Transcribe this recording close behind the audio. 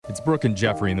It's Brooke and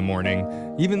Jeffrey in the morning.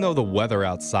 Even though the weather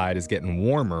outside is getting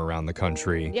warmer around the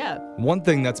country, one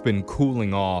thing that's been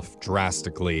cooling off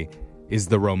drastically is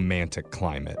the romantic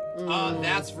climate.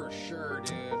 That's for sure,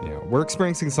 dude. Yeah, we're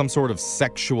experiencing some sort of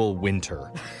sexual winter.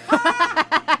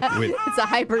 It's a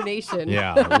hibernation.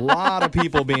 Yeah, a lot of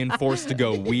people being forced to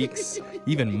go weeks,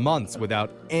 even months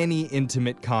without any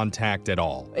intimate contact at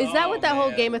all. Is that what that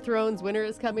whole Game of Thrones Winter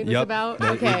is Coming was Yep. about? It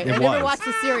Okay, I was. never watched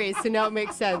the series, so now it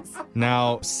makes sense.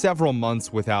 Now, several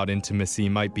months without intimacy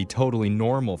might be totally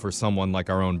normal for someone like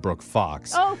our own Brooke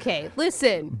Fox. Okay,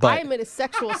 listen, But- I'm in a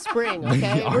sexual spring,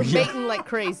 okay? We're mating like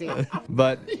crazy.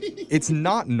 But it's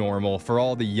not normal for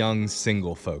all the young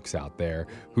single folks out there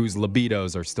whose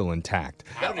libidos are still intact.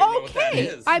 I don't even know what that Okay,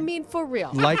 is. I mean, for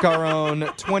real. Like our own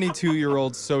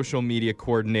 22-year-old social media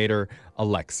coordinator,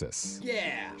 Alexis.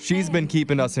 Yeah. She's been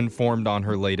keeping us informed on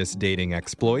her latest dating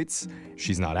exploits.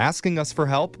 She's not asking us for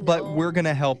help, but we're going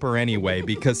to help her anyway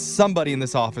because somebody in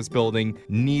this office building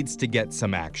needs to get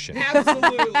some action.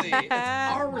 Absolutely. It's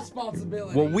our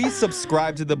responsibility. Well, we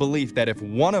subscribe to the belief that if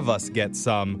one of us gets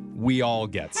some, we all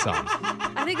get some.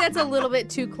 I think that's a little bit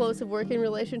too close of working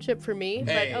relationship for me,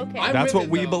 Hey, but okay. I'm That's with what it,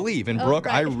 we though. believe. And Brooke,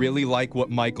 I right. really like what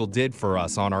Michael did for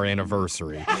us on our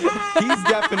anniversary. He's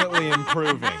definitely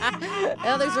improving.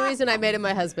 Well, there's a reason I made him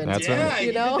my husband. That's yeah, right.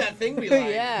 you know? did that thing we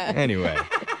like. Yeah. Anyway,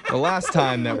 the last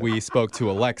time that we spoke to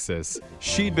Alexis,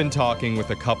 she'd been talking with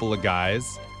a couple of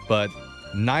guys, but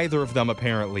neither of them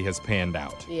apparently has panned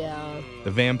out. Yeah.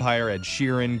 The vampire Ed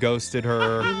Sheeran ghosted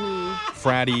her.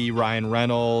 Fratty Ryan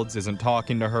Reynolds isn't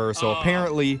talking to her. So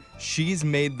apparently she's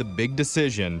made the big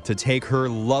decision to take her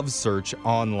love search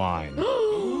online.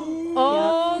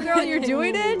 Oh, girl, you're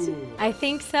doing it? I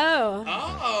think so.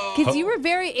 Oh. Because you were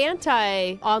very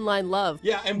anti-online love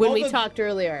Yeah, and when both we of- talked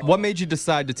earlier. What made you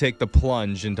decide to take the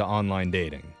plunge into online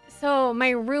dating? So my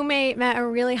roommate met a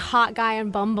really hot guy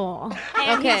on Bumble.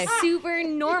 And Okay. he's super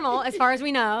normal as far as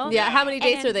we know. Yeah, how many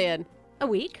dates And- are they in? A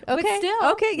week. Okay. But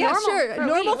still. Okay, yeah, normal sure. for a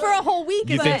Normal week. for a whole week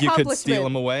You is think an you could accomplishment. steal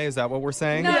him away? Is that what we're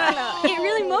saying? No. It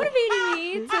really motivated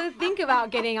me to think about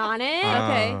getting on it.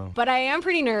 Okay. But I am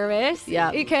pretty nervous.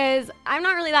 Yeah. Because I'm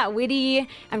not really that witty.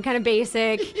 I'm kind of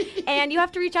basic. And you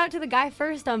have to reach out to the guy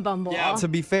first on Bumble. Yeah. To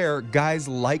be fair, guys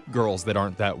like girls that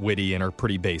aren't that witty and are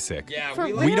pretty basic. Yeah, For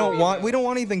we real? like We don't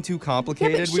want anything too Yeah,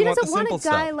 complicated. but she we want the doesn't want simple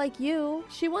a guy stuff. like you.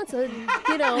 She wants a,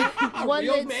 one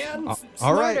real that's man?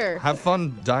 All right, smarter. have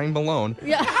fun dying alone.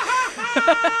 Yeah.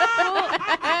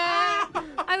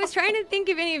 I was trying to think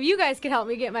if any of you guys could help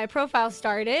me get my profile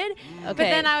started. But Okay.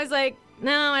 then I was like,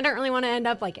 no, I don't really want to end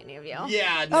up like any of you.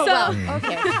 Yeah. Oh, no. well,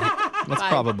 okay. That's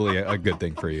probably a good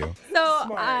thing for you. So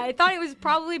Smart. I thought it was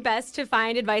probably best to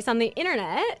find advice on the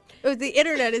internet. The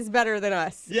internet is better than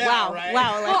us. Yeah, wow. right.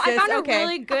 Wow, Well, I Alexis. found okay. a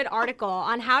really good article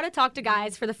on how to talk to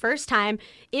guys for the first time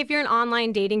if you're an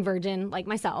online dating virgin like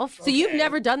myself. So you've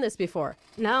never done this before?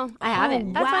 No, I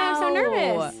haven't. That's why I'm so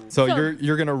wow. nervous. So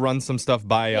you're gonna run some stuff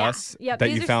by Yeah, us yeah, that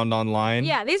these you are- found online.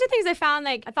 Yeah, these are things I found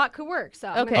like I thought could work. So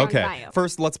I'm Okay. gonna run them by Okay. you.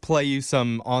 First, let's play you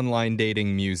some online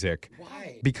dating music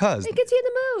Why? because It gets you in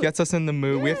the mood. gets us in the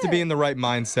mood. We have to be in the right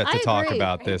mindset to I talk agree.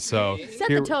 about this. So Set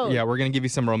the tone. Yeah, we're gonna give you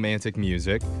some romantic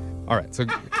music. All right, so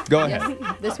go ahead.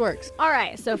 Yes, this works. All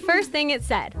right, so first thing it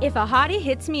said, if a hottie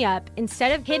hits me up,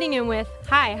 instead of hitting him with,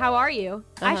 hi, how are you?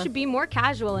 I should be more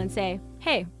casual and say,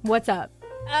 hey, what's up?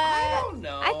 I don't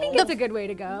know. I think it's a good way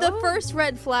to go. The first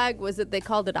red flag was that they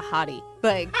called it a hottie.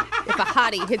 Like, if a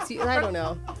hottie hits you, I don't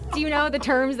know. Do you know the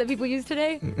terms that people use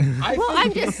today? Well,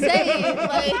 I'm just saying,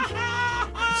 like,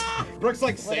 Brooke's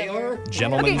like sailor.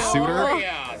 Gentleman Okay. suitor. Oh,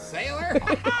 yeah, sailor.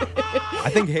 I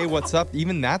think hey, what's up?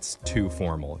 Even that's too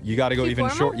formal. You got to go Too even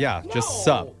formal? short. Yeah, just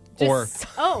sup. Or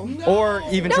Oh. or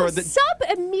even no, short. sup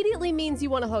immediately means you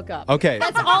want to hook up. Okay.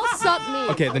 That's all sup means.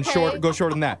 Okay, then go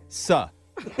shorter than that. Sadu.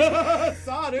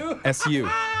 SU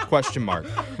question mark.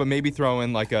 But maybe throw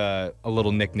in like a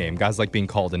little nickname. Guys like being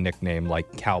called a nickname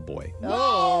like cowboy.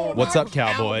 Oh. What's up,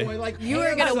 cowboy? Like You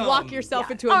are going to handsome. walk yourself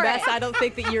into a All mess right. I don't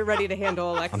think that you're ready to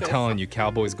handle, Alexis. I'm telling you,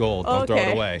 cowboy's gold. Don't throw it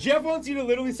Okay. away. Jeff wants you to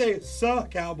literally say, "Suh,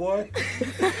 cowboy."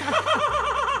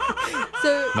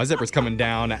 So, My zipper's coming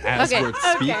down as Okay, we're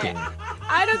okay. speaking.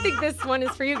 I don't think this one is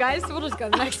for you guys, so we'll just go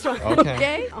to the next one.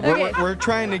 Okay. okay? We're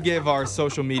trying to give our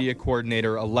social media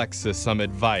coordinator, Alexis, some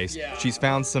advice. Yeah. She's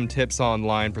found some tips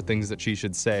online for things that she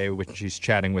should say when she's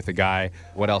chatting with a guy.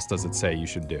 What else does it say you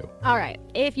should do? All right.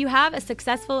 If you have a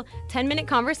successful 10-minute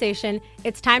conversation,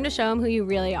 it's time to show him who you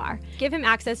really are. Give him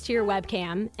access to your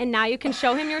webcam, and now you can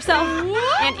show him yourself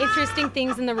and interesting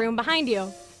things in the room behind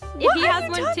you. If What he are has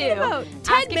you one talking too, about?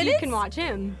 10 ask if you minutes? can watch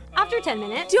him. After 10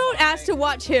 minutes. Don't ask to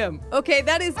watch him. Okay,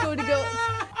 that is going to go.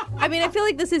 I mean, I feel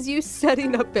like this is you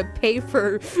setting up a pay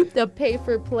for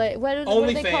play. What are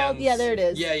they called? Yeah, there it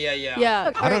is. Yeah.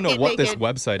 Yeah. I don't know Get what this naked.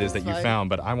 website is that you Fine. found,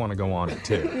 but I want to go on it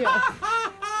too.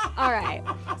 All right.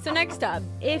 So next up,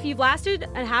 if you've lasted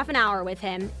a half an hour with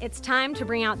him, it's time to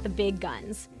bring out the big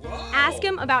guns. Ask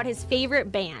him about his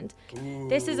favorite band.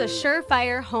 This is a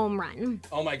surefire home run.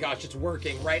 Oh my gosh, it's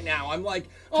working right now. I'm like,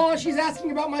 oh, she's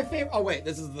asking about my favorite. Oh wait,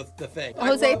 this is the thing. I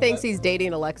Jose love thinks that. he's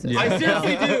dating Alexis. I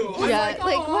seriously do. I'm Yeah, like,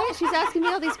 like "Oh." what? She's asking me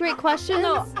all these great questions.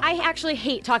 No, I actually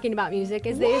hate talking about music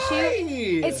is the Why?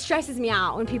 issue. It stresses me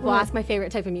out when people ask my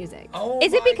favorite type of music. Oh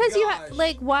Is it my because you gosh.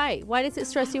 like why? Why does it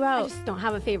stress you I out? just don't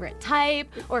have a favorite type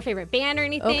or a favorite band or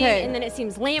anything. Okay. And then it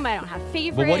seems lame. I don't have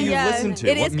favorites. But what do you Yeah, listen to?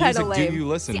 it What is kinda music lame. do you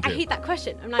listen See, to? I hate that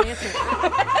question. I'm not answering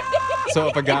it. So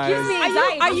if a guy gives me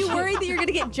anxiety. Are you worried that you're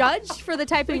gonna get judged for the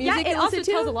type of Yeah, music it you also listen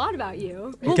to? tells a lot about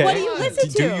you. Well, what do you listen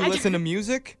Do to? you listen to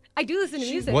music? I do listen to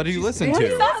music. What do you listen What do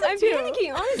you to? listen I'm to?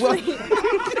 panicking, honestly.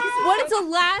 What is the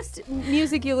last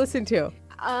music you listened to?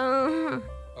 Oh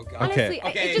god. Honestly,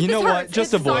 Okay. it just You know this what? hurts.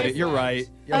 Just It's avoid it. honestly- You're right.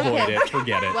 Okay. Avoid it.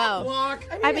 Forget it. Wow. Block.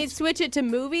 I mean, switch it to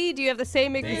movie. Do you have the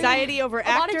same anxiety over A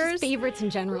lot of actors? just favorites in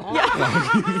general.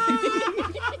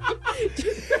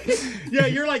 yeah,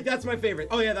 you're like, that's my favorite.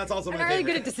 Oh yeah, that's also I'm my not really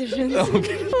good favorite. at decisions.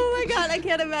 Oh my god, I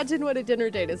can't imagine what a dinner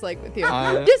date is like with you.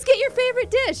 Just get your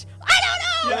favorite dish. I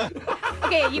don't know.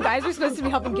 Okay, you guys are supposed to be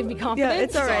helping give me confidence. Yeah,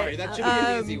 it's all right. Sorry, that should be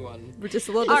an easy one. We're just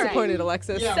a little All right. disappointed,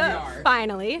 Alexis. Yeah. So, We are.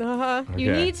 finally, you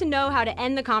Okay. need to know how to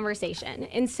end the conversation.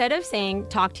 Instead of saying,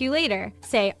 talk to you later,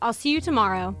 say, I'll see you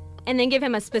tomorrow, and then give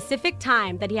him a specific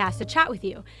time that he has to chat with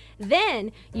you.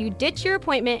 Then you ditch your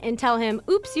appointment and tell him,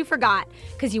 oops, you forgot,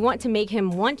 because you want to make him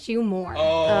want you more.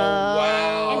 Oh,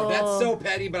 wow. That's so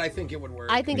petty, but I think it would work.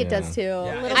 I think it does too.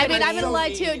 Yeah. I mean, It's I'm gonna so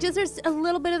lie too. mean. Just there's a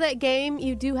little bit of that game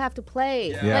you do have to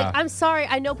play. Yeah. Like, I'm sorry,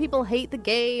 I know people hate the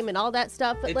game and all that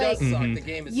stuff, but It like, does suck. The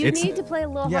game is you It's- need to play a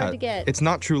little hard to get. It's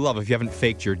not true love if you haven't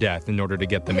faked your death in order to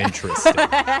get them interested.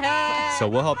 So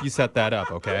we'll help you set that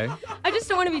up, okay? I just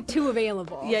don't want to be too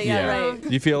available. Yeah, right. Do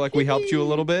you feel like we helped you a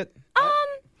little bit?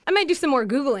 I might do some more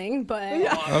Googling, but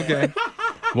Okay.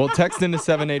 Well, text into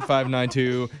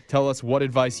 78592. Tell us what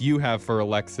advice you have for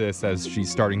Alexis as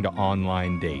she's starting to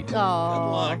online date.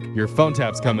 Aw. luck. Your phone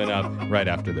tap's coming up right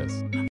after this.